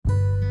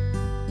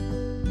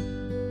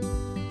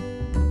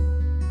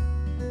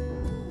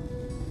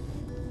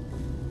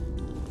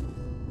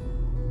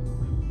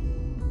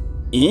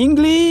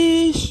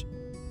English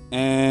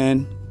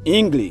and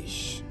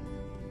English.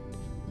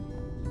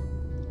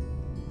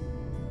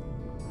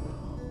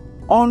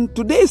 On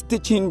today's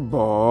teaching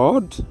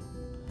board,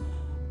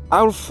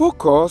 I'll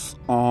focus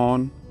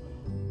on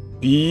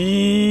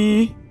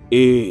PH.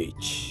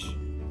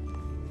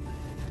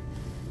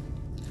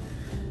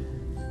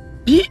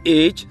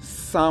 PH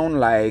sound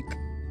like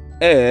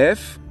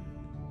F,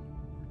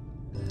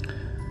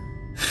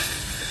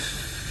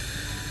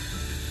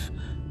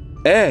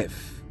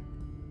 F.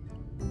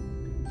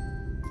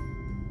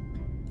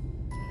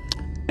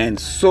 And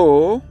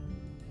so,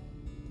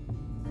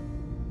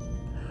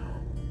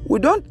 we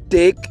don't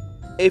take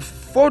a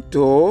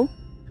photo.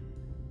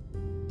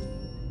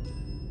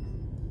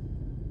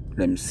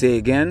 Let me say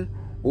again.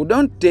 We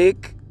don't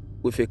take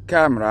with a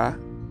camera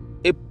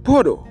a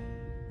photo,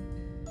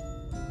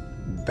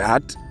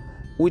 but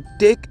we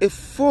take a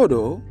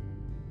photo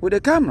with a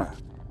camera.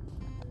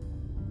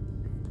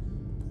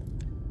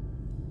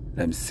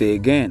 Let me say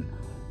again.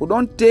 We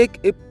don't take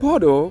a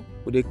photo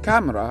with a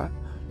camera,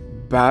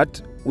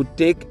 but we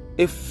take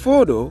a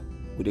photo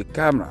with a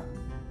camera.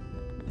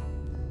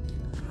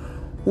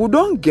 We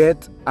don't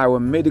get our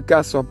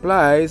medical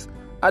supplies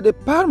at the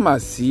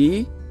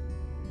pharmacy.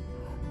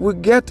 We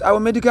get our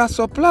medical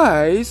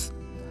supplies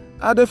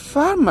at the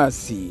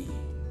pharmacy.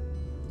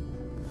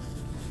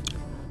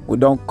 We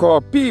don't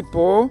call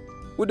people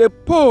with a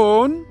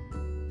phone.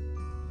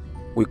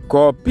 We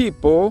call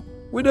people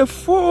with a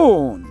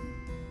phone.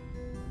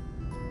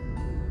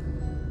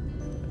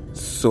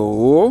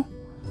 So,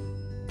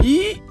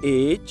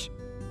 PH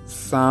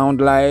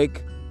sound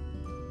like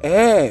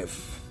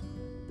F.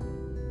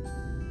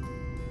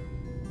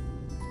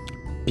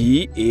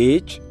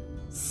 PH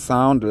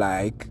sound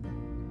like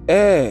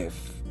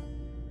F.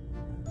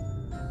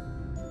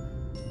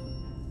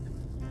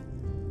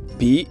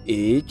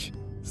 PH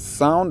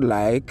sound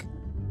like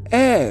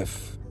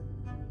F.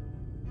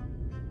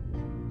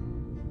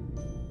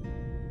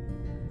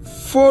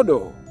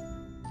 Photo,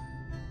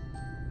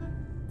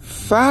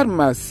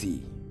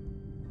 pharmacy,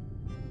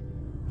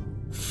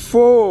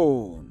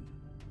 phone.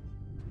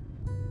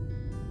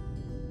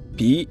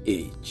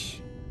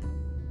 PH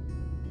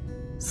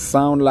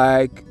sound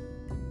like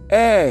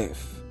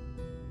F.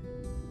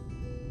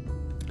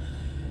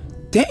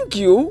 Thank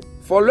you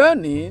for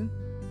learning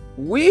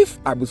with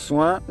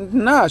Aboussouan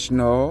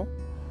International,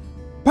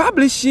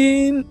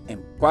 publishing and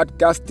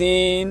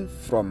podcasting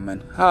from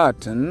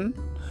Manhattan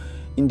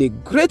in the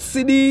great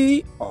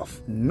city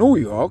of New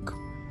York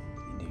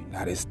in the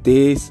United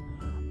States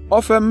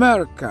of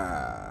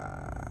America.